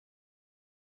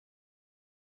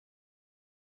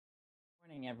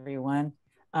Morning, everyone.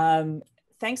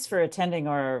 Thanks for attending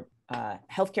our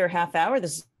healthcare half hour.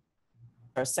 This is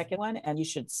our second one, and you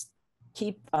should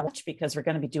keep watch because we're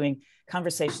going to be doing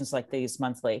conversations like these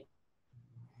monthly.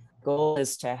 Goal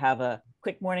is to have a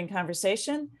quick morning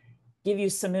conversation, give you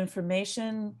some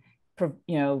information,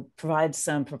 provide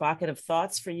some provocative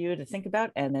thoughts for you to think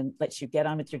about, and then let you get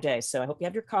on with your day. So I hope you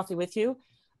have your coffee with you.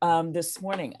 This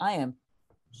morning, I am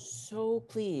so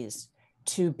pleased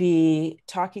to be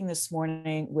talking this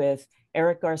morning with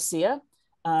Eric Garcia.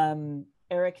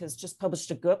 Eric has just published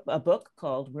a book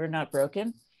called We're Not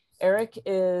Broken. Eric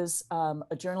is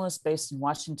a journalist based in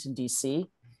Washington, D.C.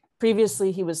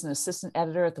 Previously, he was an assistant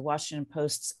editor at the Washington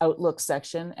Post's Outlook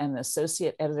section and an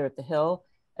associate editor at The Hill,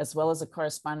 as well as a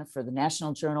correspondent for the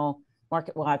National Journal,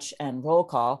 Market Watch, and Roll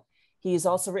Call. He's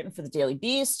also written for the Daily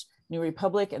Beast, New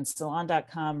Republic, and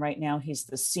Salon.com. Right now, he's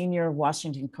the senior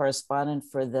Washington correspondent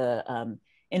for the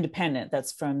Independent.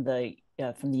 That's from the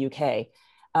UK.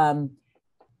 One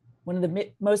of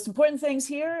the most important things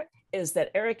here is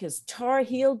that Eric is Tar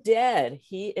Heel dead.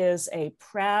 He is a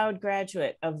proud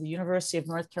graduate of the University of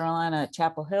North Carolina at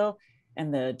Chapel Hill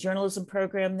and the journalism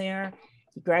program there.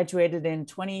 He graduated in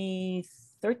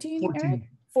 2013,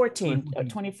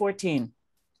 2014.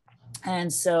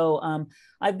 And so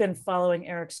I've been following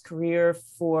Eric's career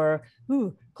for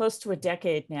close to a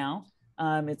decade now.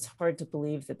 It's hard to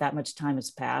believe that much time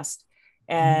has passed,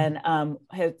 and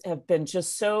have been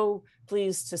just so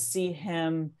pleased to see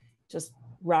him just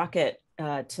rocket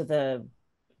to the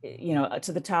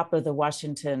top of the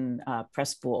Washington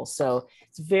press pool. So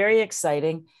it's very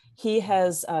exciting. He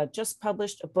has just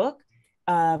published a book.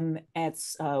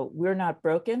 It's We're Not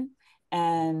Broken.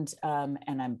 And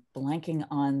I'm blanking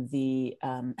on the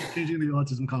Changing the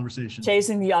Autism Conversation.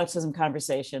 Chasing the Autism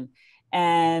Conversation.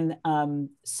 And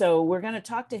so we're going to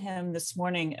talk to him this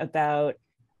morning about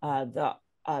that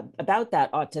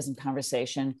autism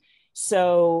conversation.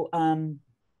 So I'm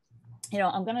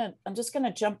just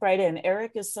gonna jump right in.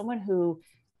 Eric is someone who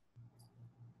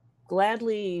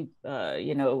gladly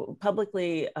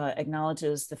publicly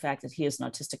acknowledges the fact that he is an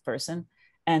autistic person,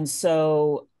 and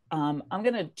so I'm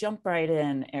going to jump right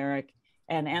in, Eric,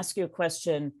 and ask you a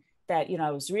question that,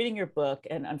 I was reading your book,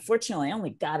 and unfortunately I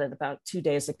only got it about 2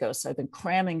 days ago. So I've been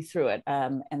cramming through it.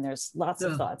 And there's lots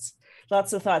of thoughts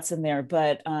in there.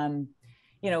 But, one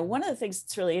of the things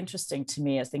that's really interesting to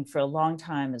me, I think for a long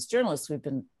time as journalists, we've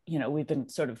been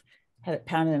sort of had it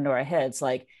pounded into our heads,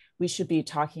 like we should be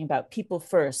talking about people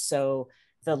first. So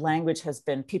the language has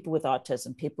been people with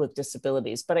autism, people with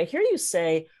disabilities. But I hear you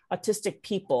say autistic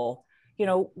people.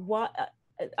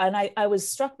 And I was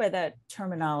struck by that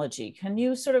terminology. Can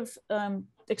you sort of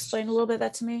explain a little bit of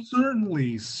that to me?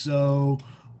 Certainly. So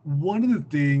one of the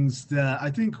things that I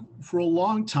think for a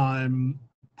long time,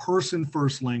 person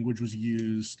first language was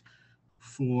used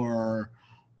for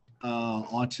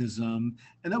autism.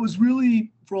 And that was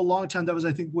really, for a long time, that was,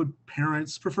 I think, what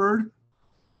parents preferred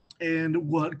and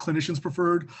what clinicians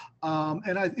preferred.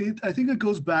 And I think it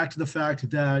goes back to the fact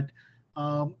that,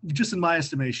 just in my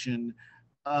estimation,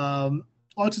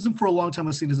 autism for a long time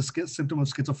was seen as a symptom of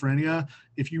schizophrenia.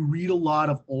 If you read a lot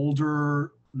of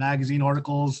older magazine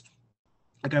articles,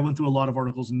 like I went through a lot of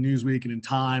articles in Newsweek and in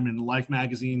Time and Life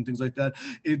magazine, things like that,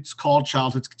 it's called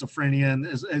childhood schizophrenia, and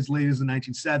as late as the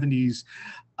 1970s.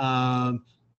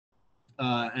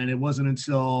 And it wasn't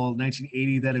until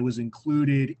 1980 that it was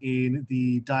included in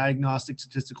the Diagnostic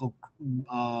Statistical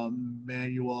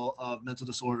Manual of Mental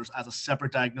Disorders as a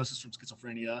separate diagnosis from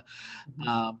schizophrenia.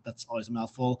 That's always a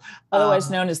mouthful. Otherwise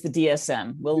known as the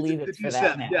DSM. We'll leave it for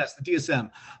that now. Yes, the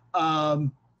DSM.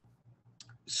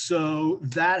 So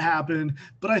that happened,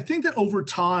 but I think that over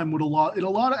time,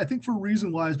 I think for a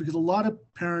reason why is because a lot of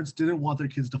parents didn't want their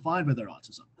kids defined by their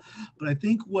autism. But I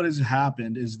think what has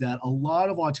happened is that a lot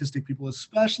of autistic people,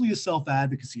 especially as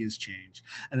self-advocacy has changed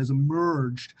and has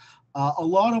emerged, a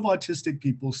lot of autistic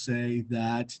people say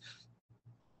that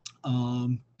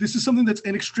this is something that's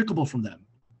inextricable from them.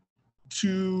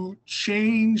 To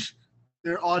change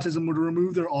their autism or to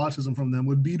remove their autism from them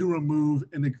would be to remove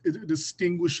a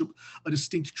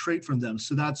distinct trait from them.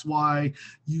 So that's why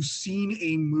you've seen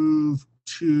a move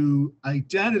to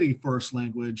identity first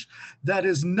language that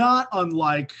is not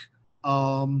unlike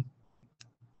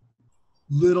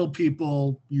little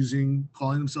people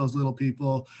calling themselves little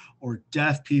people, or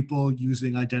deaf people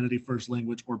using identity first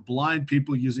language, or blind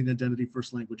people using identity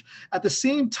first language. At the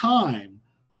same time,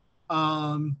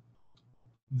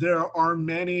 there are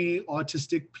many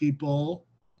autistic people.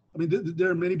 There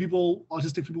are many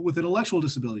autistic people with intellectual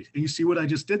disabilities. And you see what I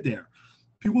just did there.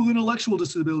 People with intellectual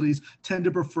disabilities tend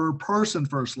to prefer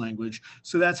person-first language.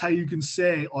 So that's how you can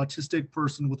say autistic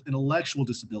person with intellectual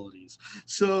disabilities.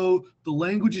 So the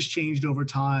language has changed over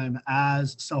time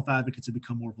as self-advocates have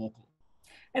become more vocal.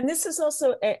 And this is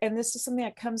also, and this is something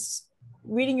that comes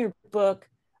reading your book,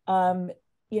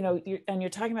 you're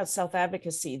talking about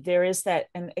self-advocacy. There is that,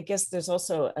 and I guess there's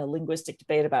also a linguistic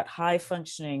debate about high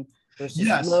functioning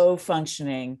versus low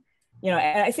functioning.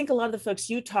 And I think a lot of the folks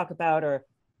you talk about are,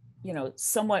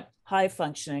 somewhat high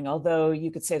functioning, although you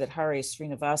could say that Hari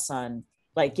Srinivasan,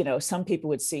 some people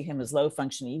would see him as low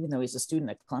functioning, even though he's a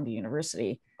student at Columbia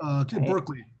University. Right?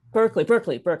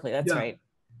 Berkeley, that's right.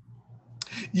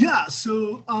 Yeah,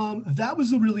 so that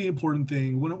was a really important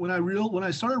thing. When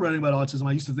I started writing about autism,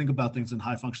 I used to think about things in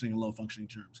high functioning and low functioning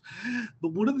terms.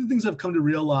 But one of the things I've come to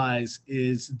realize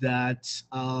is that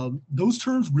those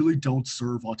terms really don't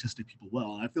serve autistic people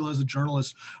well. And I feel as a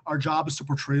journalist, our job is to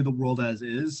portray the world as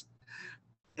is.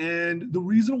 And the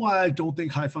reason why I don't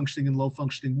think high functioning and low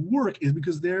functioning work is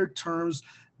because they're terms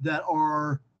that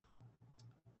are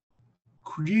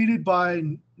created by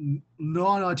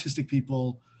non-autistic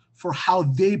people for how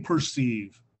they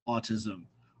perceive autism,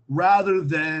 rather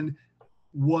than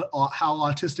how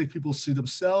autistic people see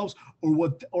themselves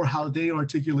or how they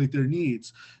articulate their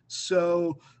needs.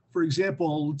 So, for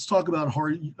example, let's talk about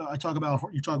Hari. You talk about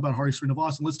Hari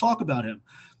Srinivasan. Let's talk about him.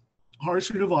 Hari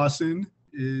Srinivasan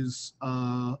is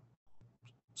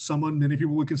someone many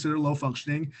people would consider low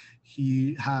functioning.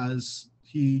 He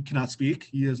cannot speak.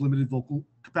 He has limited vocal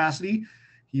capacity.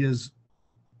 He has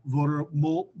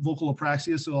vocal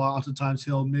apraxia, so oftentimes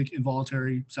he'll make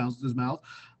involuntary sounds with his mouth.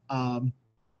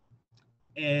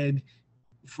 And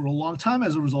for a long time,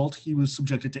 as a result, he was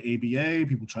subjected to ABA.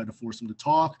 People tried to force him to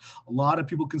talk. A lot of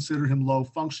people consider him low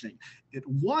functioning. It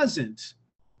wasn't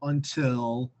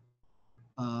until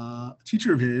a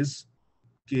teacher of his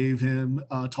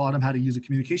taught him how to use a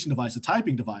communication device, a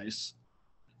typing device,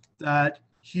 that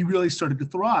he really started to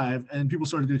thrive and people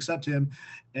started to accept him.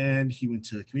 And he went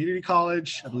to community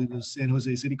college, I believe it was San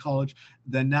Jose City College.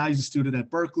 Then now he's a student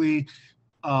at Berkeley.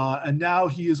 And now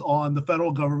he is on the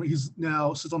federal government. He's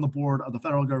now sits on the board of the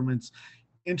federal government's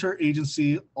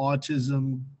Interagency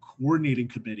Autism Coordinating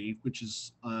Committee, which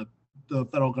is the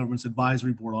federal government's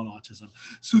advisory board on autism.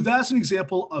 So that's an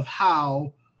example of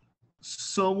how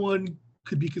someone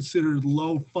could be considered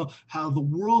how the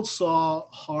world saw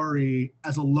Hari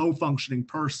as a low functioning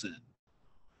person.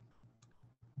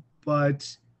 But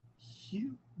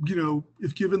he,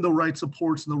 if given the right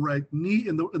supports and the right need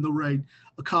and the right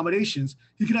accommodations,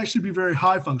 he can actually be very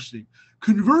high functioning.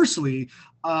 Conversely,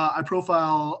 I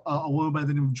profile a woman by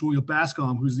the name of Julia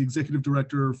Bascom, who's the executive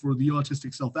director for the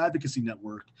Autistic Self-Advocacy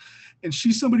Network. And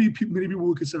she's somebody many people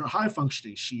would consider high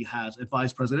functioning. She has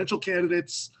advised presidential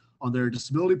candidates on their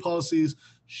disability policies.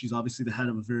 She's obviously the head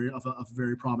of a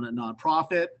very prominent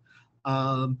nonprofit,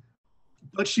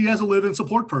 but she has a live-in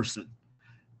support person.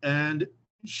 And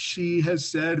she has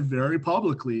said very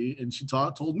publicly, and she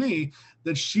told me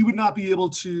that she would not be able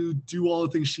to do all the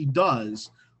things she does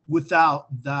without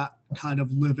that kind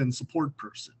of live-in support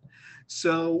person.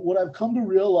 So what I've come to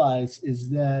realize is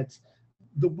that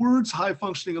the words high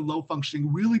functioning and low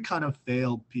functioning really kind of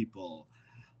failed people.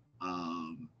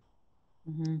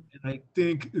 And I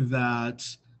think that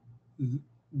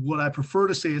what I prefer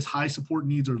to say is high support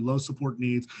needs or low support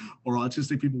needs, or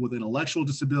autistic people with intellectual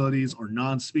disabilities or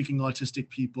non-speaking autistic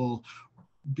people,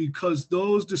 because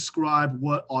those describe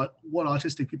what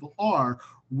autistic people are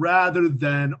rather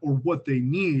than, or what they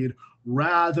need,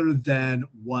 rather than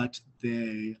what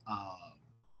they,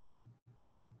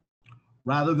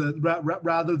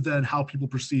 rather than how people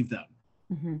perceive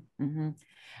them.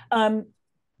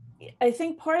 I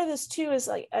think part of this too is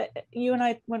like you and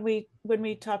I, when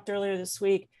we talked earlier this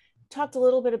week, talked a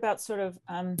little bit about sort of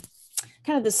kind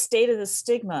of the state of the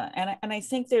stigma, and I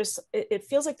think it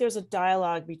feels like there's a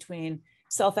dialogue between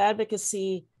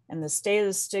self-advocacy and the state of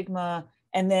the stigma,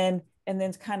 and then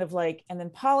kind of like, and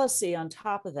then policy on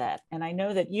top of that. And I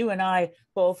know that you and I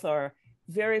both are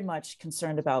very much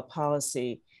concerned about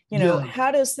policy.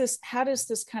 How does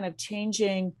this kind of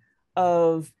changing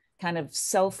of kind of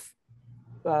self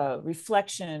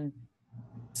reflection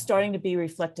starting to be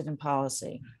reflected in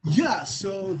policy? Yeah,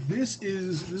 so this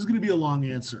is going to be a long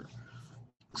answer.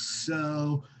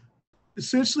 So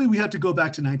essentially we have to go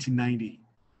back to 1990.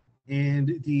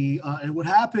 And what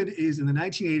happened is in the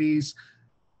 1980s,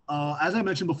 as I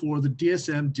mentioned before, the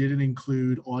DSM didn't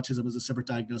include autism as a separate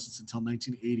diagnosis until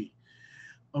 1980.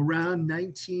 Around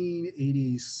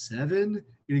 1987,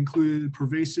 it included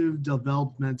pervasive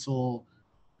developmental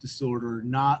disorder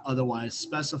not otherwise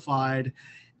specified.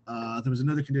 there was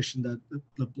another condition that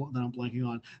I'm blanking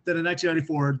on. Then in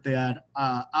 1994, they had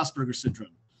Asperger's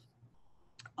syndrome.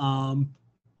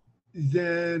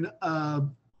 Then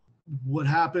what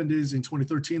happened is in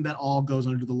 2013, that all goes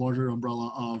under the larger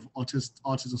umbrella of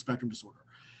autism spectrum disorder.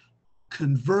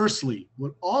 Conversely,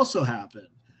 what also happened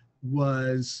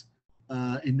was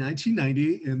in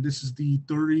 1990, and this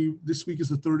week is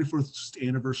the 31st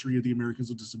anniversary of the Americans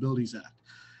with Disabilities Act.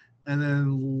 And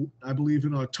then I believe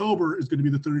in October is going to be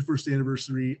the 31st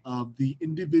anniversary of the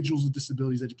Individuals with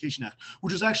Disabilities Education Act,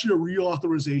 which is actually a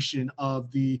reauthorization of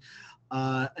the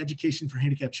Education for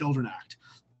Handicapped Children Act.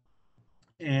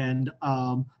 And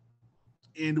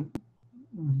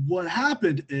what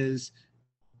happened is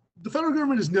the federal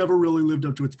government has never really lived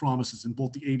up to its promises in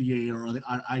both the ADA or the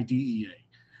IDEA.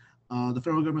 The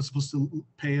federal government is supposed to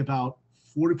pay about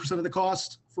 40% of the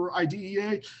cost for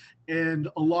IDEA, and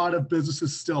a lot of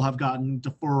businesses still have gotten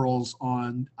deferrals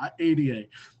on ADA.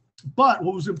 But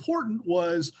what was important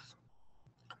was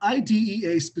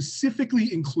IDEA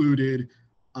specifically included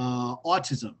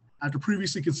autism. After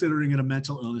previously considering it a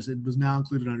mental illness, it was now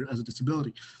included as a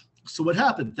disability. So what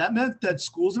happened? That meant that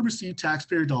schools that received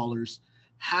taxpayer dollars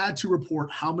had to report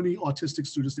how many autistic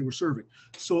students they were serving.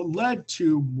 So it led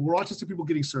to more autistic people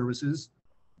getting services,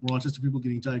 more autistic people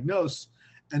getting diagnosed,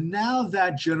 and now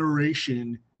that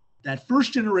generation, that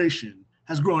first generation,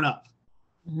 has grown up.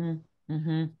 Mm-hmm.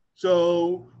 Mm-hmm.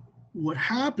 So what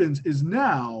happens is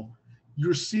now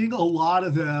you're seeing a lot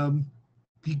of them,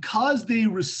 because they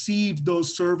received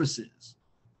those services,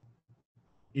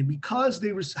 and because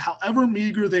they were, however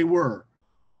meager they were,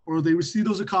 or they received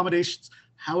those accommodations,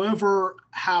 however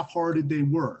half-hearted they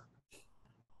were,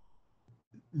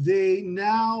 they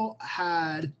now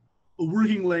had a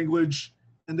working language,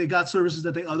 and they got services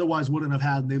that they otherwise wouldn't have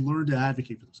had, and they learned to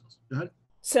advocate for themselves. Go ahead.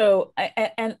 So,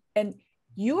 and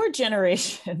your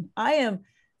generation, I am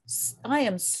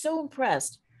so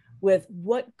impressed with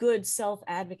what good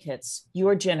self-advocates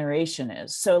your generation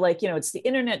is. So like, it's the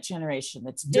internet generation,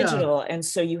 that's digital. Yeah. And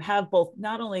so you have both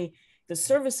not only the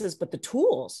services, but the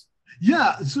tools.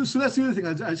 Yeah, so that's the other thing.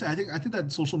 I think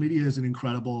that social media is an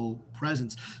incredible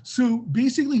presence. So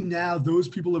basically now those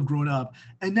people have grown up,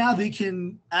 and now they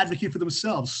can advocate for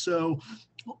themselves. So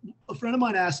a friend of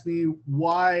mine asked me,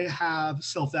 why have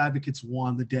self-advocates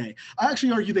won the day? I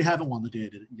actually argue they haven't won the day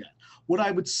yet. What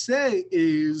I would say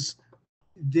is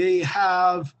they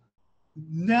have,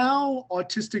 now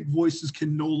autistic voices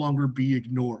can no longer be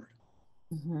ignored.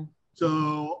 Mm-hmm.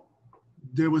 So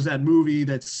there was that movie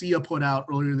that Sia put out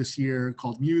earlier this year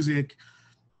called Music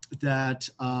that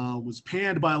was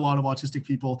panned by a lot of autistic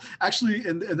people. Actually,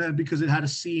 and then because it had a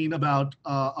scene about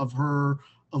of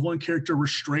one character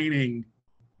restraining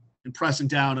and pressing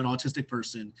down an autistic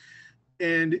person.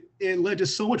 And it led to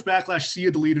so much backlash,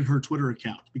 Sia deleted her Twitter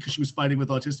account because she was fighting with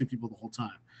autistic people the whole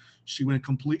time. She went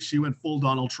full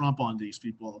Donald Trump on these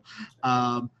people.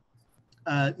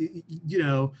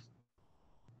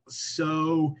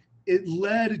 So it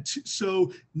led to,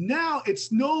 so now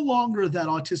it's no longer that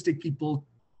autistic people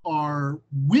are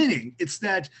winning. It's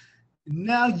that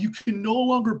now you can no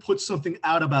longer put something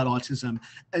out about autism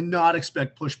and not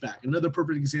expect pushback. Another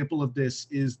perfect example of this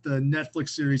is the Netflix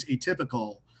series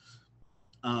Atypical,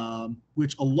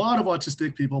 which a lot of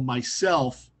autistic people,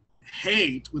 myself,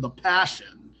 hate with a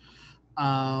passion.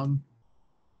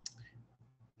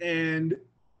 And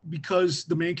because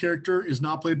the main character is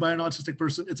not played by an autistic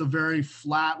person, it's a very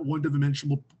flat,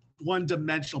 one-dimensional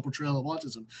portrayal of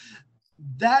autism.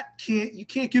 You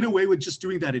can't get away with just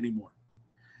doing that anymore.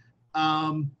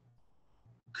 In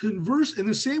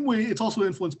the same way, it's also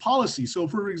influenced policy. So,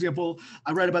 for example,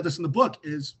 I write about this in the book.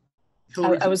 Is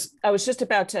Hillary? I was just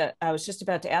about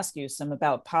to ask you some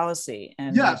about policy.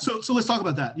 And yeah, so let's talk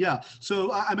about that. Yeah,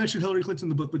 so I mentioned Hillary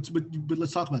Clinton in the book, but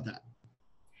let's talk about that.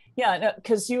 Yeah,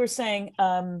 because you were saying,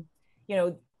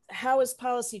 how is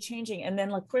policy changing? And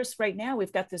then, of course, right now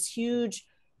we've got this huge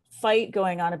fight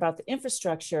going on about the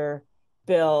infrastructure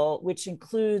bill, which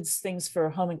includes things for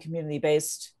home and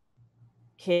community-based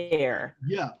care.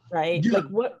 Yeah. Right. Yeah. Like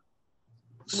what's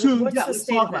the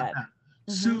state of that?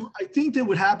 Mm-hmm. So I think that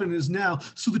what happened is now,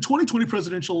 so the 2020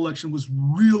 presidential election was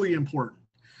really important.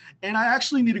 And I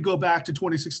actually need to go back to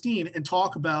 2016 and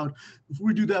talk about, if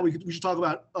we do that, we should talk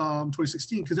about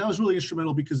 2016, because that was really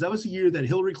instrumental, because that was the year that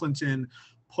Hillary Clinton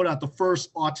put out the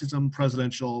first autism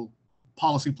presidential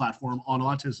policy platform on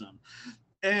autism.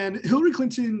 And Hillary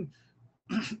Clinton,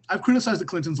 I've criticized the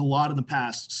Clintons a lot in the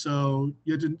past.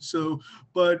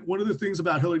 But one of the things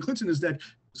about Hillary Clinton is that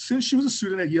since she was a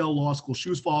student at Yale Law School, she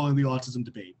was following the autism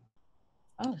debate.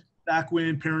 Oh. Back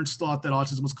when parents thought that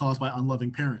autism was caused by unloving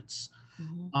parents.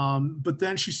 But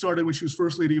then she started, when she was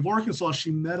First Lady of Arkansas,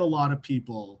 she met a lot of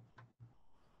people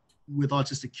with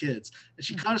autistic kids. And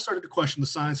she kind of started to question the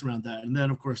science around that. And then,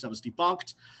 of course, that was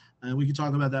debunked. And we can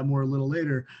talk about that more a little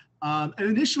later. And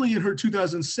initially in her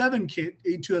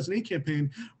 2008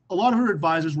 campaign, a lot of her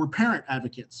advisors were parent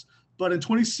advocates. But in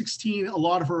 2016, a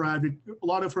lot of her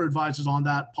advisors on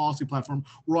that policy platform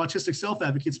were autistic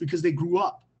self-advocates because they grew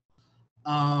up.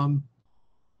 And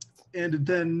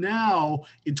then now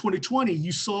in 2020,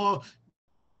 you saw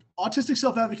autistic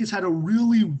self-advocates had a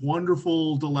really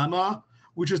wonderful dilemma,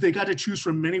 which is they got to choose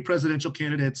from many presidential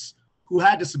candidates who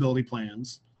had disability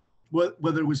plans,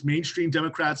 whether it was mainstream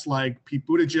Democrats like Pete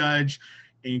Buttigieg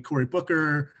and Cory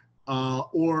Booker,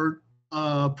 or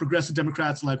progressive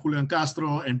Democrats like Julian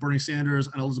Castro and Bernie Sanders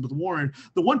and Elizabeth Warren.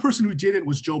 The one person who did it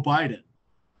was Joe Biden.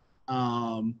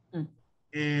 And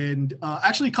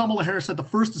actually Kamala Harris had the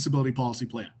first disability policy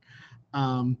plan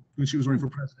when she was running for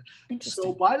president.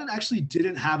 So Biden actually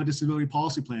didn't have a disability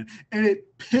policy plan, and it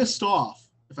pissed off,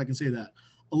 if I can say that,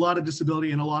 a lot of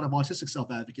disability and a lot of autistic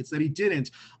self-advocates that he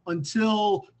didn't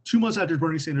until 2 months after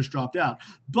Bernie Sanders dropped out.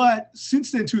 But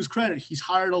since then, to his credit, he's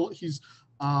appointed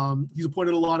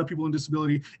a lot of people in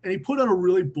disability, and he put out a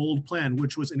really bold plan,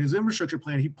 which was in his infrastructure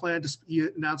plan. He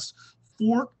announced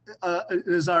a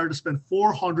desire to spend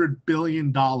 $400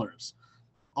 billion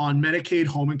on Medicaid,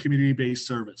 home, and community-based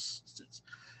services.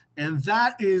 And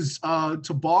that is,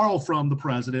 to borrow from the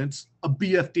president, a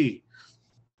BFD.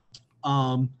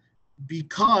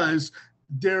 Because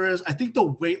there is, I think, the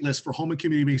wait list for home and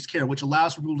community-based care, which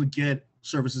allows for people to get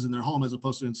services in their home as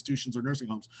opposed to institutions or nursing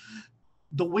homes.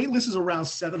 The wait list is around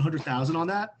 700,000 on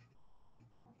that.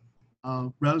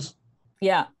 Rose?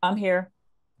 Yeah, I'm here.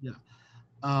 Yeah.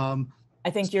 I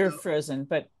think you're frozen,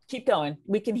 but keep going.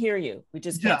 We can hear you. We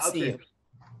just can't see you.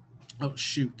 Oh,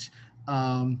 shoot.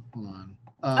 Hold on.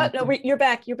 No, you're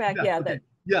back. You're back. Yeah. Okay.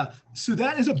 Yeah. So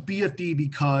that is a BFD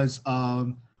because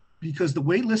the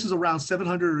wait list is around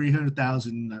 700 or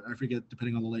 800,000. I forget,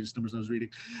 depending on the latest numbers I was reading.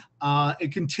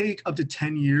 It can take up to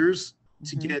 10 years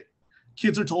to get.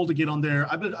 Kids are told to get on there.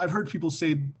 I've heard people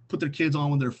say put their kids on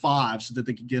when they're 5 so that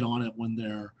they can get on it when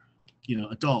they're,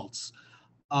 adults.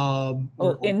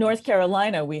 In North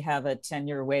Carolina, we have a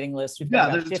 10-year waiting list. We've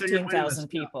got about 15,000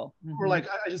 people. Yeah. Or like,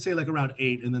 I should say like around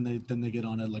 8, and then they get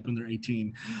on it like when they're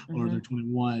 18 or they're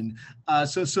 21.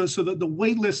 So the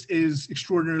wait list is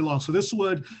extraordinarily long. So this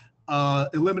would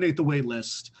eliminate the wait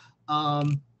list.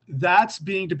 That's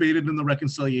being debated in the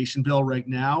reconciliation bill right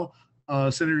now.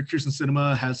 Senator Kirsten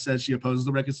Sinema has said she opposes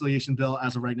the reconciliation bill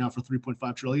as of right now for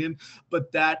 $3.5 trillion,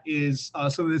 but that is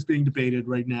something that's being debated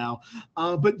right now.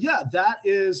 But yeah, that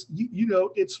is,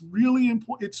 it's really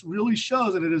important. It really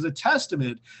shows, and it is a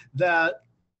testament that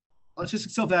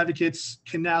autistic self-advocates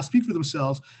can now speak for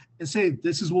themselves and say,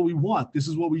 this is what we want. This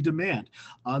is what we demand.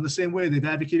 In the same way, they've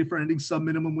advocated for ending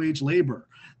sub-minimum wage labor.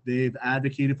 They've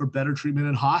advocated for better treatment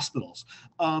in hospitals.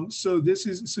 So this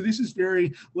is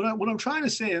very, what I'm trying to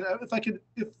say, and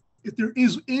if there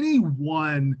is any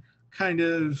one kind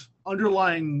of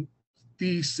underlying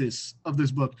thesis of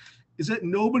this book, is that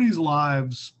nobody's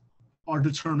lives are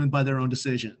determined by their own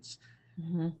decisions.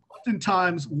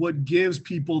 Oftentimes, what gives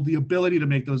people the ability to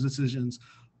make those decisions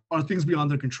are things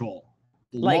beyond their control.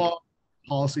 Law,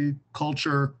 policy,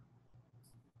 culture.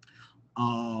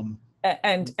 And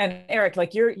Eric,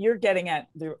 like you're getting at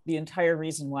the entire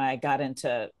reason why I got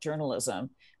into journalism,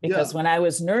 because when I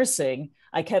was nursing,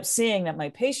 I kept seeing that my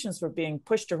patients were being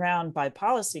pushed around by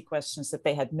policy questions that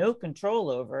they had no control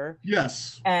over.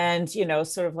 Yes. And,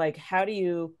 sort of like, how do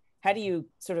you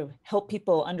sort of help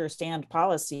people understand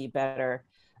policy better?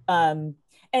 And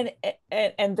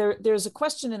there's a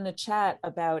question in the chat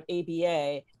about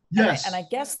ABA. Yes. And I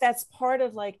guess that's part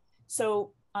of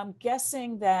so I'm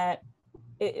guessing that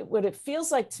what it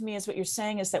feels like to me is what you're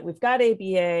saying is that we've got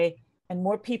ABA and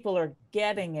more people are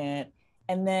getting it.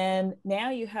 And then now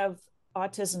you have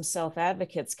autism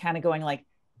self-advocates kind of going like,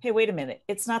 hey, wait a minute,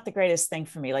 it's not the greatest thing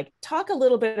for me. Like, talk a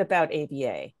little bit about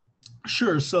ABA.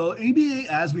 Sure. So ABA,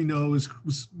 as we know, was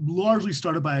largely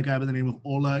started by a guy by the name of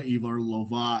Ola Ivar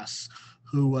Lovas,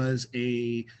 who was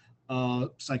a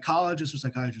psychologist or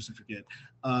psychiatrist, I forget,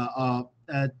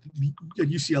 at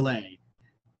UCLA.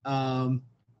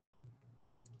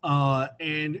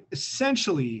 And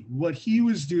essentially what he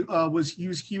was he was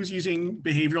using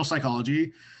behavioral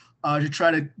psychology to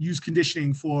try to use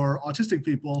conditioning for autistic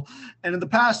people. And in the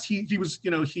past, he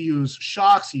used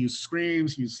shocks, he used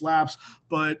screams, he used slaps,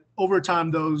 but over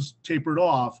time those tapered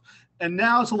off. And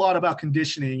now it's a lot about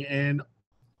conditioning. And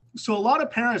so a lot of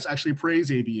parents actually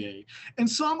praise ABA, and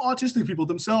some autistic people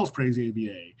themselves praise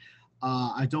ABA.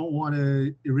 I don't want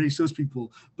to erase those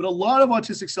people, but a lot of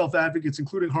autistic self-advocates,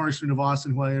 including Hari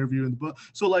Srinivasan, who I interview in the book.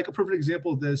 So like a perfect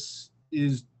example of this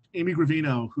is Amy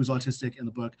Gravino, who's autistic in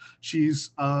the book.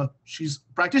 She's a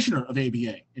practitioner of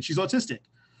ABA, and she's autistic.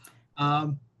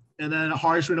 And then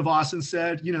Hari Srinivasan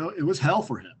said, you know, it was hell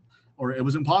for him, or it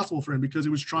was impossible for him because it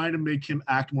was trying to make him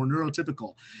act more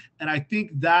neurotypical. And I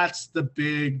think that's the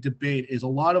big debate, is a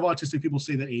lot of autistic people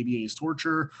say that ABA is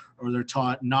torture, or they're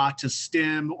taught not to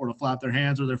stim or to flap their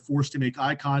hands, or they're forced to make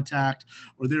eye contact,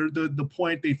 or the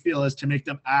point they feel is to make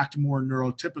them act more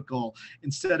neurotypical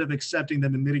instead of accepting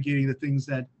them and mitigating the things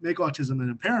that make autism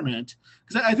an impairment.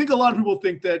 Because I think a lot of people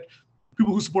think that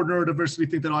people who support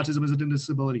neurodiversity think that autism is a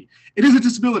disability. It is a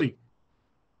disability.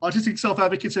 Autistic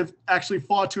self-advocates have actually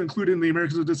fought to include it in the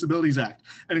Americans with Disabilities Act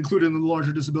and include it in the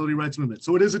larger disability rights movement.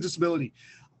 So it is a disability.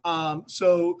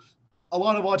 So a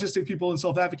lot of autistic people and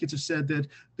self-advocates have said that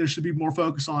there should be more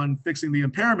focus on fixing the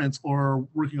impairments or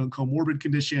working on comorbid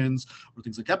conditions or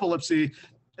things like epilepsy.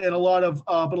 And a lot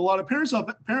of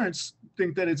parents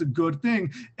think that it's a good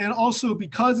thing. And also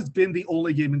because it's been the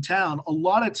only game in town, a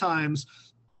lot of times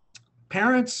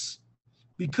parents,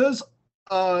 because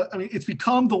it's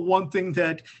become the one thing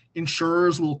that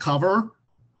insurers will cover.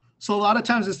 So a lot of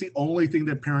times it's the only thing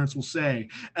that parents will say.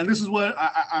 And this is what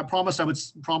I promised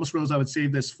Rose I would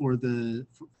save this for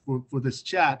this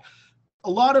chat. A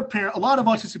lot of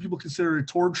autistic people consider it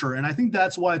torture. And I think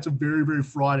that's why it's a very, very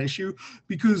fraught issue,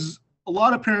 because a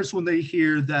lot of parents, when they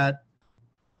hear that,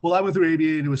 well, I went through ABA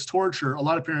and it was torture, a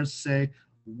lot of parents say,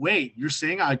 wait, you're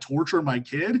saying I torture my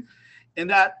kid? And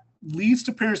that leads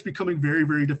to parents becoming very,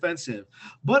 very defensive.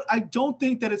 But I don't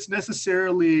think that it's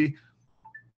necessarily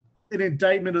an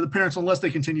indictment of the parents unless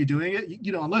they continue doing it.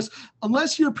 You know,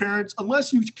 unless your parents,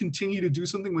 unless you continue to do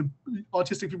something when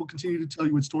autistic people continue to tell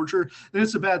you it's torture, then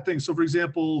it's a bad thing. So for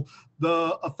example,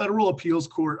 a federal appeals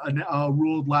court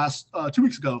ruled 2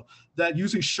 weeks ago that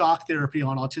using shock therapy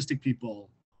on autistic people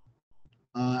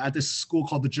at this school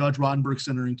called the Judge Rottenberg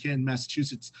Center in Canton,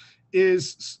 Massachusetts,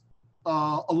 is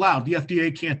allowed. The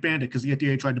FDA can't ban it because the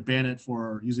FDA tried to ban it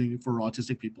for using it on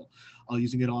autistic people.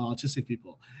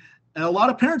 And a lot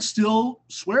of parents still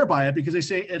swear by it because they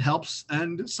say it helps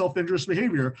end self-injurious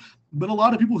behavior. But a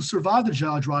lot of people who survived the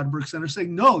Judge Rottenberg Center say,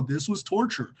 no, this was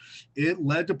torture. It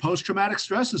led to post-traumatic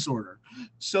stress disorder.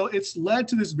 So it's led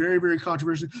to this very, very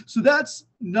controversial. So that's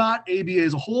not ABA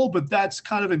as a whole, but that's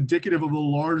kind of indicative of the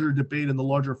larger debate and the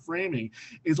larger framing,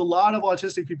 is a lot of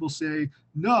autistic people say,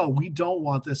 no, we don't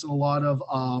want this. And a lot of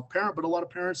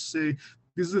parents say,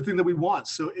 this is the thing that we want.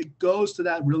 So it goes to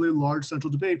that really large central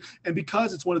debate. And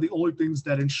because it's one of the only things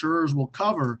that insurers will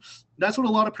cover, that's what a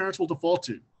lot of parents will default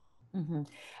to. Mm-hmm.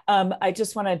 I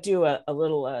just want to do a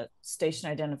little station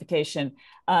identification.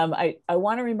 I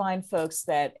want to remind folks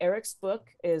that Eric's book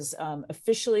is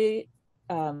officially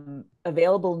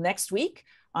available next week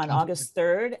on August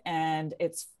 3rd, and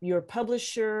your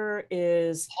publisher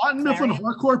is Houghton Mifflin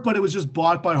Harcourt, but it was just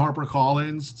bought by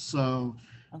HarperCollins. So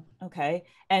okay,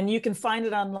 and you can find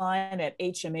it online at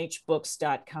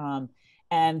hmhbooks.com.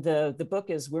 And the book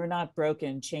is "We're Not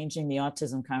Broken: Changing the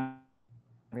Autism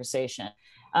Conversation."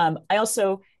 I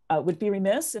also would be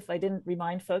remiss if I didn't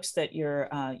remind folks that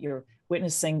you're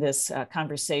witnessing this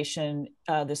conversation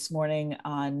this morning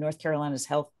on North Carolina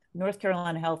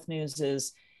Health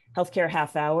News's Healthcare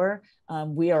Half Hour.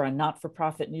 We are a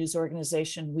not-for-profit news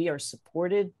organization. We are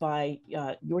supported by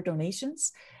your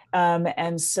donations.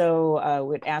 And so I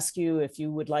would ask you if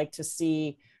you would like to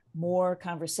see more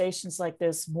conversations like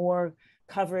this, more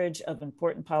coverage of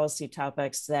important policy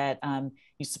topics, that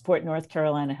you support North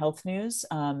Carolina Health News,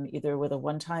 either with a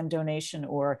one-time donation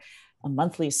or a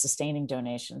monthly sustaining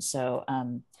donation. So,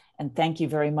 and thank you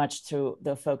very much to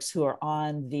the folks who are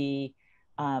on the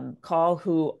call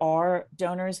who are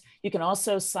donors. You can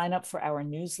also sign up for our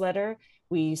newsletter.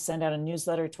 We send out a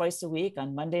newsletter twice a week,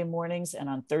 on Monday mornings and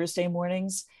on Thursday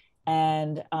mornings.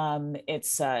 And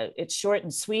it's short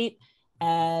and sweet,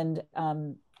 and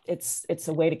it's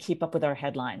a way to keep up with our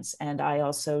headlines. And I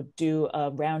also do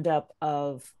a roundup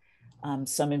of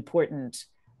some important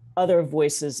other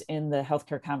voices in the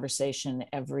healthcare conversation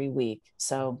every week.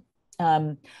 So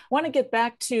I want to get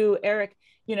back to Eric.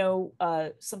 You know,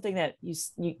 something that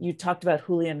you talked about,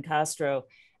 Julian Castro.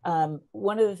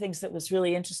 One of the things that was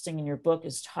really interesting in your book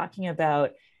is talking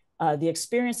about the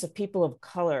experience of people of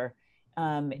color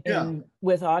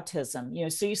with autism. You know,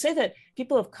 so you say that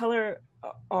people of color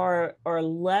are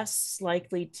less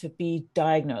likely to be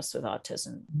diagnosed with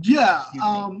autism. Yeah.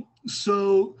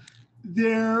 So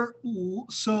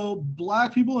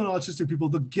Black people and autistic people,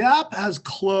 the gap has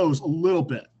closed a little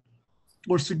bit,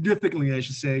 or significantly, I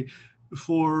should say,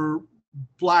 for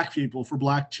Black people, for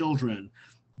Black children.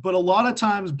 But a lot of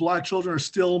times Black children are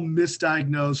still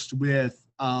misdiagnosed with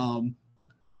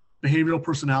behavioral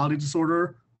personality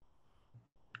disorder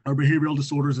or behavioral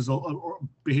disorders as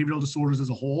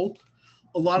a whole.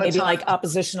 A lot Maybe of times, like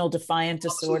oppositional defiant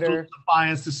disorder.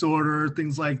 Defiance disorder,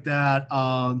 things like that,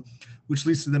 which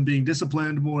leads to them being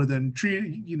disciplined more than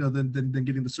than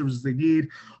getting the services they need.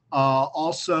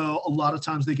 Also, a lot of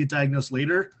times they get diagnosed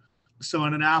later. So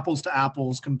in an apples to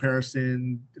apples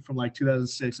comparison from like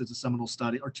 2006, it's a seminal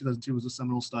study, or 2002 was a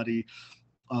seminal study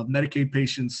of Medicaid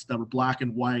patients that were black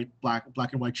and white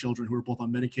children who were both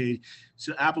on Medicaid.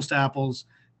 So apples to apples,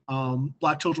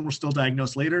 Black children were still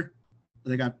diagnosed later.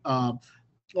 They got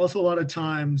also a lot of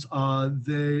times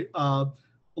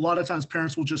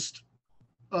parents will just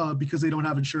because they don't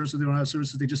have insurance or they don't have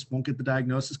services, they just won't get the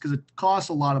diagnosis because it costs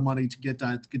a lot of money to get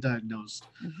diagnosed,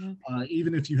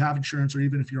 even if you have insurance or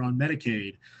even if you're on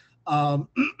Medicaid. On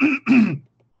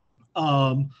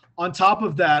top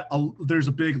of that, there's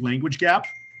a big language gap.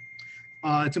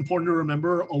 It's important to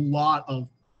remember a lot of,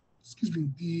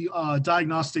 the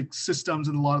diagnostic systems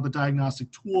and a lot of the diagnostic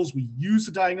tools we use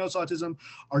to diagnose autism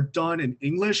are done in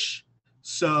English.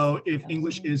 So if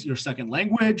English is your second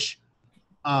language,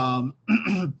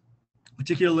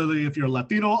 particularly if you're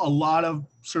Latino, a lot of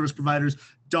service providers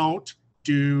don't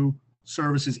do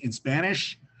services in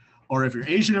Spanish, or if you're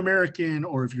Asian American,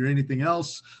 or if you're anything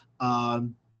else, or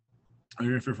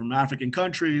if you're from African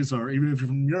countries, or even if you're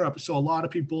from Europe. So a lot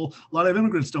of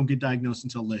immigrants don't get diagnosed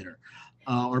until later,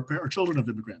 or children of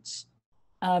immigrants.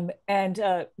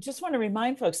 Just want to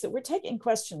remind folks that we're taking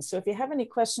questions. So if you have any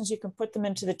questions, you can put them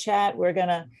into the chat. We're going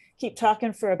to keep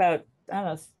talking for about,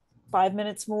 5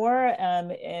 minutes more.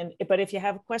 But if you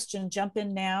have a question, jump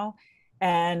in now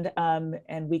and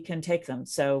we can take them.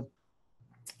 So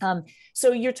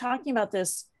you're talking about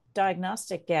this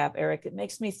diagnostic gap, Eric. It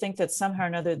makes me think that somehow or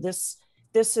another, this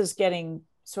is getting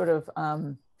sort of,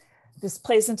 this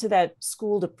plays into that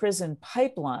school to prison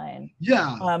pipeline.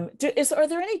 Yeah. Are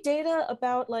there any data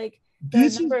about like the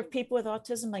number of people with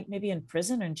autism, like maybe in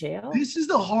prison or in jail? This is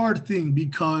the hard thing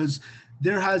because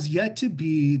there has yet to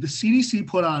be, the CDC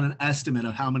put on an estimate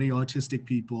of how many autistic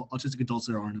adults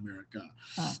there are in America.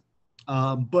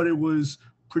 But it was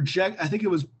I'm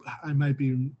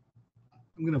going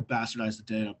to bastardize the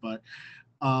data, but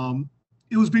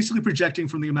it was basically projecting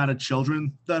from the amount of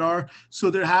children that are.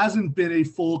 So there hasn't been a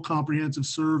full comprehensive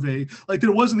survey like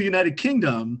there was in the United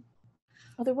Kingdom.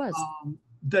 Oh, there was.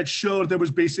 That showed there was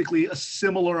basically a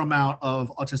similar amount of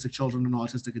autistic children and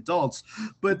autistic adults,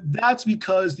 but that's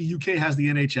because the UK has the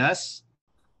NHS.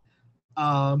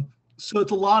 So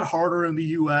it's a lot harder in the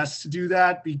US to do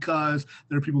that because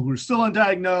there are people who are still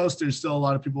undiagnosed. There's still a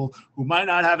lot of people who might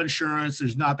not have insurance.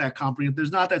 There's not that comprehensive.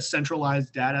 There's not that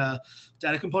centralized data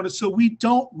component. So we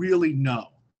don't really know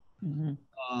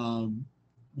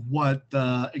what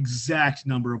the exact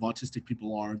number of autistic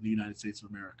people are in the United States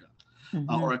of America.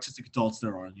 Or autistic adults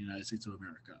there are in the United States of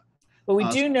America. But we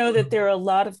do know that there are a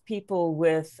lot of people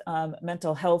with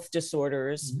mental health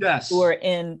disorders who are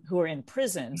in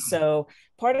prison. So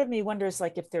part of me wonders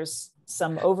like if there's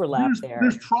some overlap there.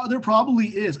 There probably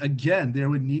is. Again, there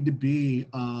would need to be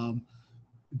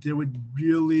there would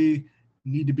really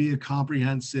need to be a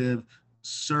comprehensive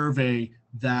survey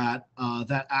that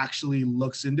actually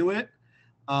looks into it.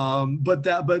 But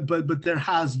there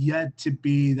has yet to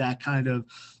be that kind of.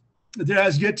 There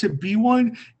has yet to be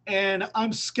one, and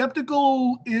I'm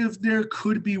skeptical if there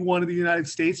could be one in the United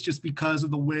States just because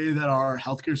of the way that our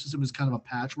healthcare system is kind of a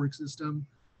patchwork system.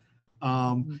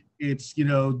 It's,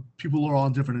 people are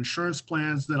on different insurance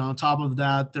plans. Then on top of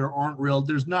that,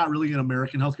 there's not really an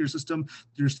American healthcare system.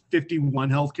 There's 51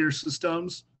 healthcare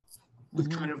systems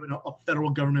with kind of a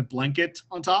federal government blanket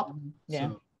on top.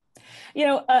 Yeah.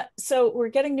 So we're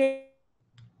getting near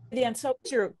the end. So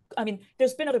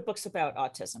there's been other books about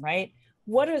autism, right?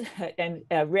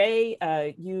 Ray,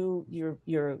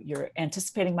 you're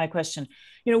anticipating my question.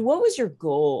 What was your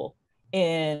goal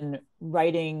in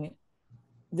writing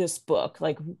this book?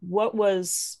 Like, what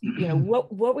was,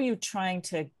 what were you trying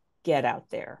to get out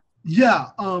there?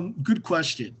 Yeah, good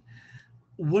question.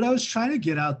 What I was trying to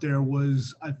get out there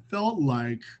was I felt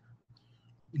like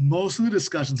most of the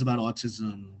discussions about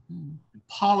autism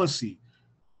policy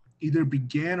either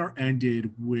began or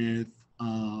ended with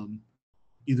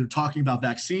either talking about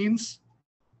vaccines,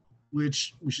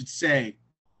 which we should say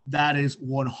that is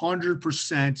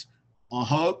 100% a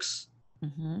hoax.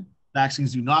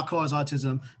 Vaccines do not cause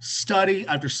autism. Study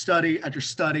after study after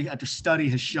study after study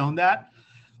has shown that.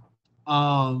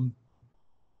 So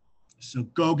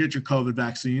go get your COVID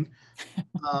vaccine.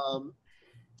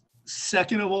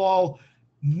 Second of all,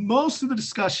 most of the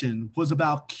discussion was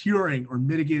about curing or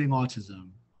mitigating autism.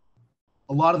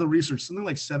 A lot of the research, something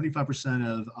like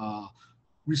 75% of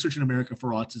research in America for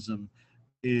autism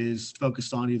is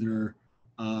focused on either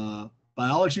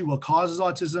biology, what causes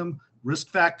autism, risk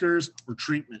factors, or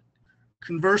treatment.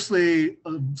 Conversely,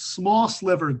 a small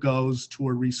sliver goes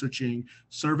toward researching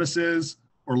services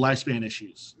or lifespan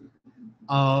issues.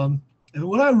 And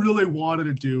what I really wanted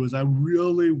to do is I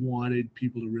really wanted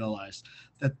people to realize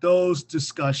that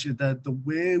that the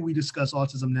way we discuss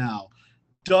autism now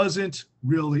doesn't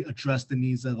really address the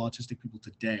needs of autistic people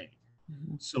today.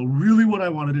 Mm-hmm. So really what I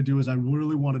wanted to do is I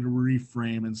really wanted to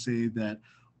reframe and say that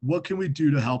what can we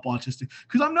do to help autistic?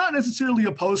 Because I'm not necessarily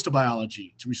opposed to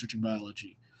biology, to researching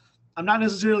biology. I'm not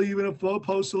necessarily even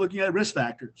opposed to looking at risk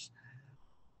factors.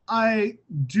 I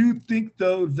do think,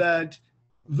 though, that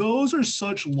those are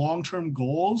such long-term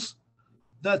goals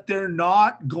that they're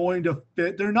not going to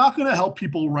fit. They're not going to help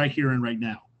people right here and right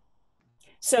now.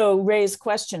 So Ray's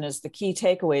question is the key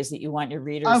takeaways that you want your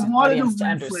readers and audience to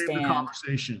understand. The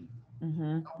conversation.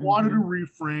 Mm-hmm, I wanted to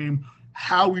reframe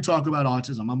how we talk about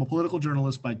autism. I'm a political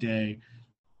journalist by day,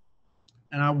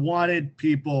 and I wanted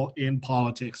people in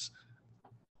politics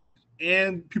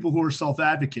and people who are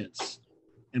self-advocates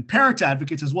and parent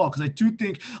advocates as well, because I do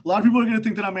think a lot of people are going to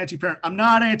think that I'm anti-parent. I'm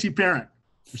not anti-parent.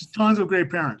 There's tons of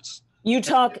great parents. You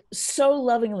talk so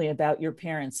lovingly about your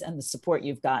parents and the support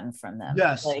you've gotten from them.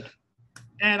 Yes.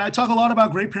 And I talk a lot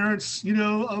about great parents, of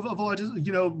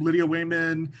autism, Lydia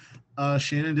Wayman,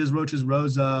 Shannon Disroche's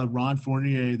Rosa, Ron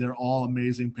Fournier. They're all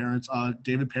amazing parents.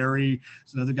 David Perry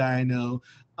is another guy I know.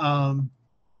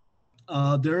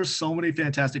 There are so many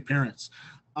fantastic parents.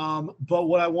 But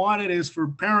what I wanted is for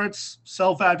parents,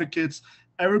 self-advocates,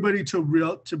 everybody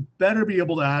to better be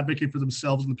able to advocate for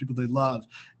themselves and the people they love,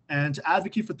 and to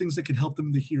advocate for things that can help them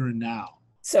in the here and now.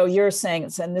 So you're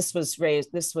saying, and this was Ray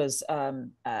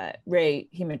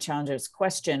Hemachandran's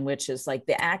question, which is like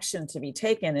the action to be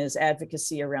taken is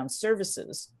advocacy around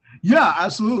services. Yeah,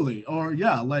 absolutely. Or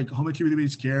like home and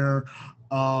community-based care,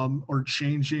 or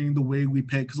changing the way we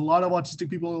pay, because a lot of autistic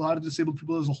people, a lot of disabled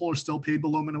people as a whole are still paid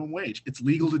below minimum wage. It's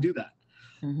legal to do that.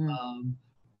 Mm-hmm.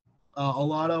 A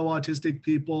lot of autistic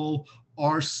people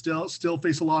are still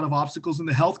face a lot of obstacles in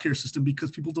the healthcare system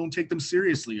because people don't take them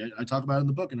seriously. I talk about it in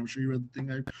the book, and I'm sure you read the thing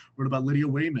I wrote about Lydia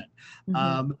Wayman.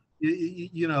 Mm-hmm.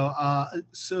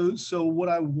 So what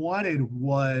I wanted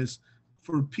was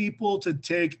for people to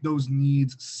take those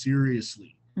needs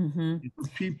seriously. Mm-hmm. For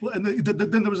people, and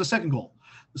then there was a second goal.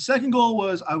 The second goal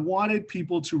was I wanted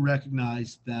people to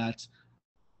recognize that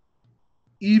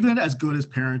even as good as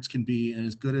parents can be and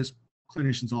as good as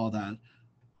clinicians, all that,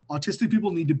 autistic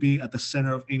people need to be at the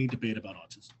center of any debate about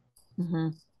autism. Mm-hmm.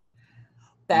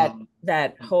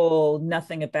 That whole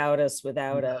nothing about us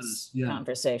without us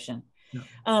conversation. Yeah.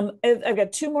 I've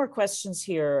got two more questions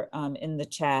here in the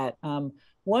chat.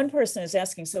 One person is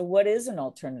asking, so what is an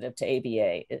alternative to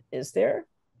ABA? Is there?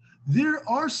 There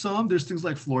are some. There's things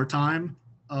like floor time.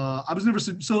 I was never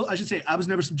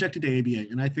subjected to ABA,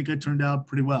 and I think I turned out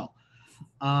pretty well.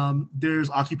 There's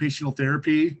occupational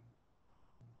therapy.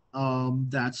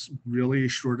 That's really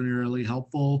extraordinarily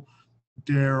helpful.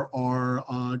 There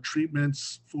are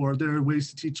treatments there are ways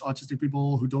to teach autistic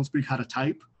people who don't speak how to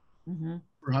type, mm-hmm.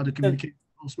 or how to communicate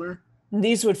elsewhere.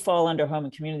 These would fall under home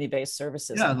and community-based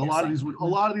services. Yeah, a lot of these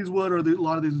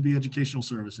would be educational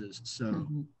services. So.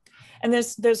 Mm-hmm. And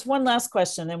there's one last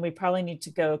question, then we probably need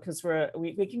to go because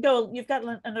we can go. You've got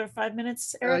another 5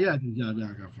 minutes, Eric? Yeah, go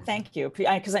for it. Thank you,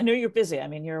 because I know you're busy. I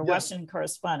mean, you're a Washington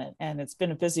correspondent, and it's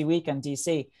been a busy week on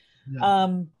DC. Yeah.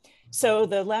 So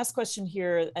the last question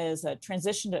here is a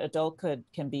transition to adulthood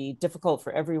can be difficult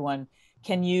for everyone.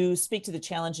 Can you speak to the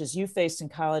challenges you faced in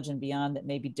college and beyond that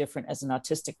may be different as an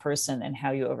autistic person and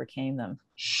how you overcame them?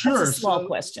 Sure. That's a small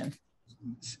question.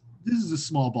 This is a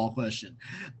small ball question.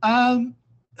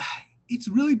 It's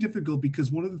really difficult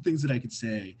because one of the things that I could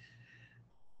say,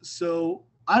 so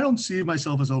I don't see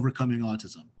myself as overcoming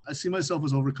autism. I see myself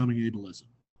as overcoming ableism.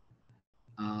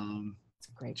 That's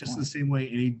a great just point. The same way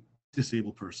any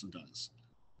disabled person does.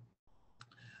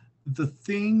 The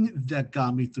thing that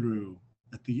got me through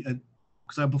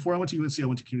because before I went to UNC, I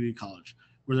went to community college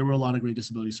where there were a lot of great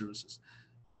disability services.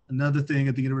 Another thing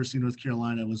at the University of North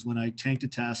Carolina was when I tanked a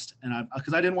test, and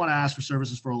because I didn't want to ask for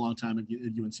services for a long time at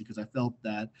UNC because I felt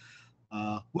that,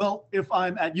 if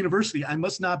I'm at university, I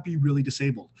must not be really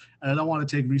disabled, and I don't want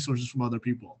to take resources from other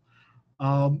people,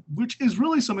 which is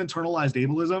really some internalized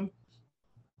ableism.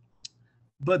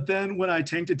 But then when I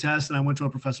tanked a test and I went to a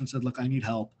professor and said, look, I need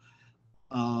help,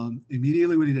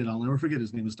 immediately what he did, I'll never forget,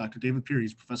 his name was Dr. David Peary.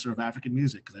 He's professor of African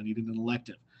music because I needed an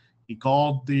elective. He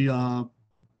called the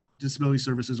disability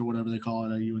services or whatever they call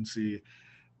it at UNC.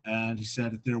 And he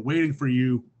said, if they're waiting for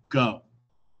you, go.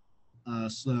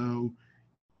 So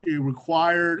it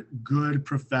required good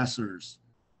professors.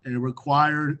 It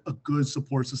required a good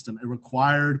support system. It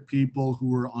required people who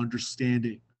were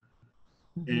understanding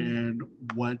and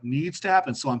what needs to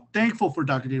happen. So I'm thankful for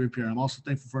Dr. David Pierre. I'm also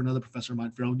thankful for another professor of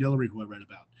mine, Farrell Guillory, who I read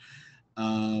about.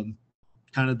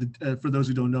 Kind of the, for those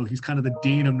who don't know, he's kind of the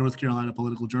dean of North Carolina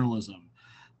political journalism.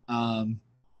 But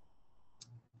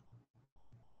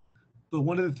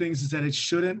one of the things is that it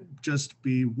shouldn't just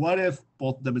be, what if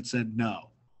both of them had said no?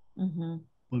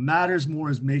 What matters more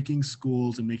is making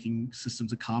schools and making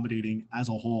systems accommodating as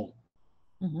a whole.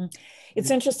 It's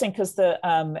interesting because the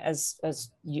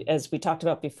as we talked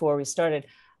about before we started,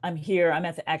 I'm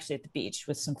actually at the beach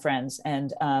with some friends,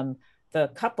 and the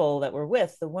couple that we're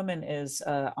with, the woman is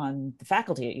on the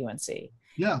faculty at UNC.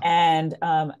 Yeah. And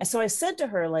so I said to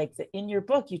her, like, in your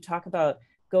book, you talk about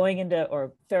going into,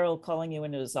 or Farrell calling you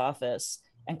into his office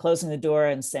and closing the door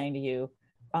and saying to you,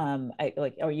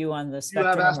 are you on the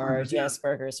spectrum or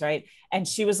Asperger's, right? And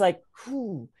she was like,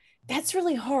 "Whew, that's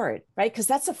really hard, right? Because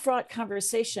that's a fraught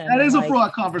conversation." That is a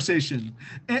fraught conversation.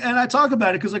 And I talk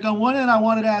about it because, like, on one end, I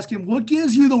wanted to ask him, what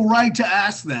gives you the right to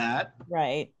ask that?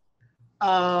 Right.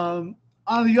 On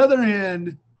the other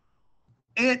end,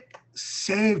 it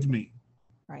saved me.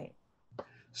 Right.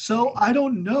 So I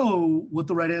don't know what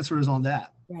the right answer is on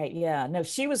that. Right. Yeah. No,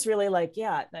 she was really like,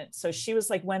 yeah. So she was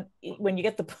like, when you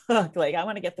get the book, like, I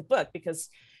want to get the book because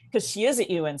she is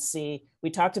at UNC. We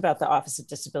talked about the Office of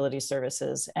Disability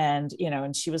Services, and,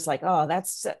 and she was like, oh,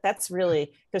 that's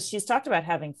really, because she's talked about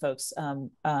having folks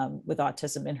with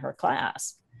autism in her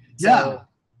class. So,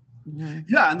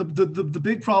 yeah. And the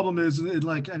big problem is,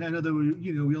 like, and I know that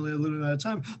we only have a little bit of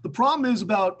time. The problem is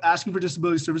about asking for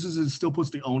disability services, it still puts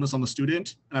the onus on the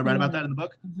student. And I write about that in the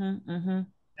book.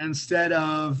 Instead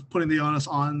of putting the onus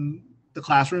on the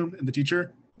classroom and the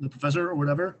teacher, the professor, or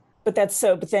whatever. But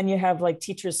then you have, like,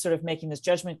 teachers sort of making this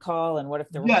judgment call, and what if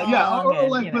they're wrong?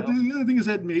 But the other thing is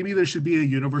that maybe there should be a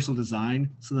universal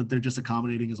design so that they're just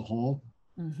accommodating as a whole.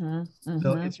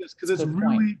 So it's just because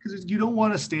you don't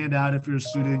want to stand out if you're a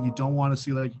student. You don't want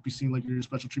to be seen like you're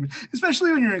special treatment,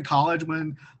 especially when you're in college,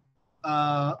 when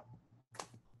like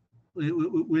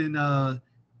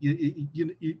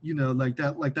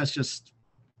that, like that's just.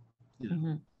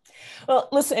 Well,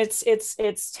 listen,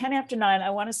 it's 10 after 9. I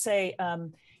want to say,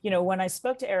 when I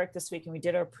spoke to Eric this week and we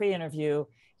did our pre-interview,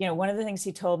 one of the things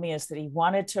he told me is that he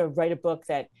wanted to write a book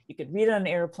that you could read on an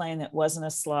airplane, that wasn't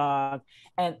a slog.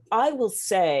 And I will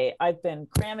say, I've been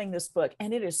cramming this book,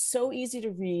 and it is so easy to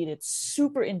read. It's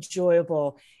super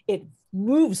enjoyable. It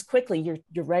moves quickly.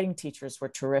 Your writing teachers were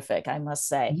terrific, I must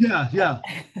say. Yeah.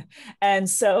 And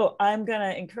so I'm going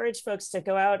to encourage folks to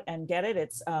go out and get it.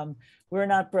 It's We're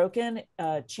Not Broken,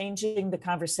 Changing the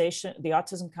Conversation, the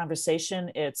Autism Conversation.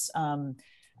 It's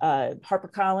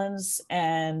HarperCollins,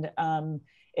 and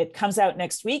it comes out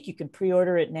next week. You can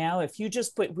pre-order it now. If you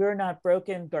just put We're Not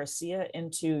Broken Garcia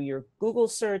into your Google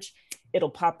search, it'll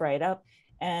pop right up.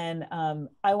 And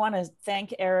I want to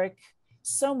thank Eric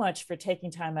so much for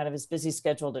taking time out of his busy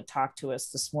schedule to talk to us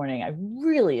this morning. I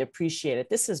really appreciate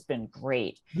it. This has been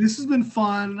great. This has been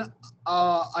fun.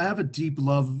 I have a deep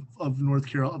love of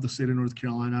the state of North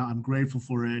Carolina. I'm grateful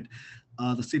for it.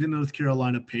 The state of North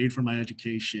Carolina paid for my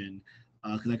education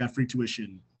because I got free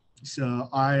tuition. So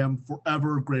I am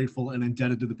forever grateful and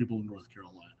indebted to the people of North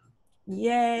Carolina.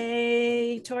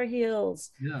 Yay, Tar Heels.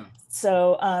 Yeah.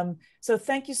 So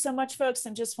thank you so much, folks.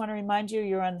 And just want to remind you,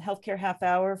 you're on Healthcare Half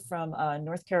Hour from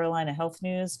North Carolina Health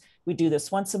News. We do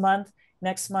this once a month.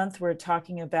 Next month, we're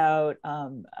talking about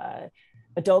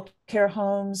adult care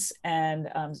homes and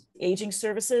aging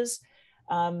services.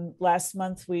 Last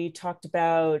month, we talked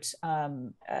about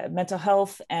mental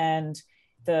health and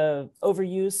the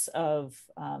overuse of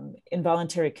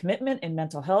involuntary commitment in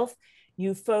mental health.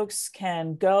 You folks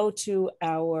can go to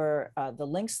our the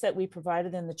links that we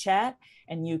provided in the chat,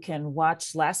 and you can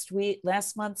watch last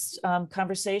month's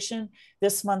conversation.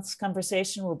 This month's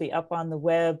conversation will be up on the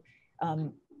web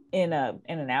in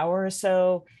an hour or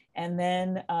so, and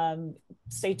then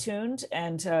stay tuned.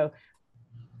 And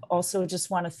also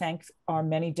just want to thank our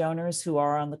many donors who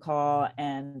are on the call,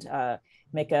 and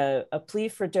make a plea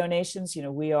for donations.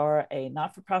 We are a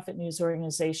not-for-profit news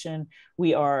organization.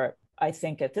 We are, I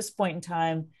think at this point in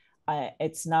time,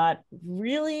 it's not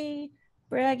really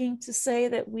bragging to say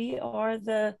that we are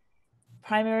the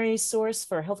primary source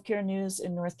for healthcare news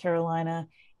in North Carolina.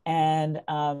 And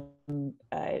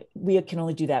we can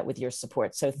only do that with your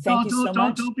support. So thank you so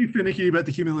much. Don't be finicky about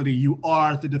the humility. You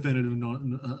are the definitive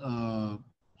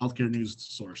healthcare news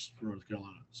source for North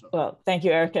Carolina. So, well, thank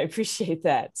you, Eric. I appreciate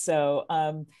that. So,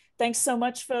 thanks so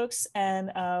much, folks.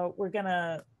 And we're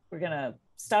gonna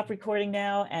stop recording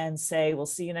now and say we'll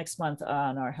see you next month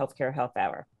on our Healthcare Half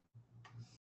Hour.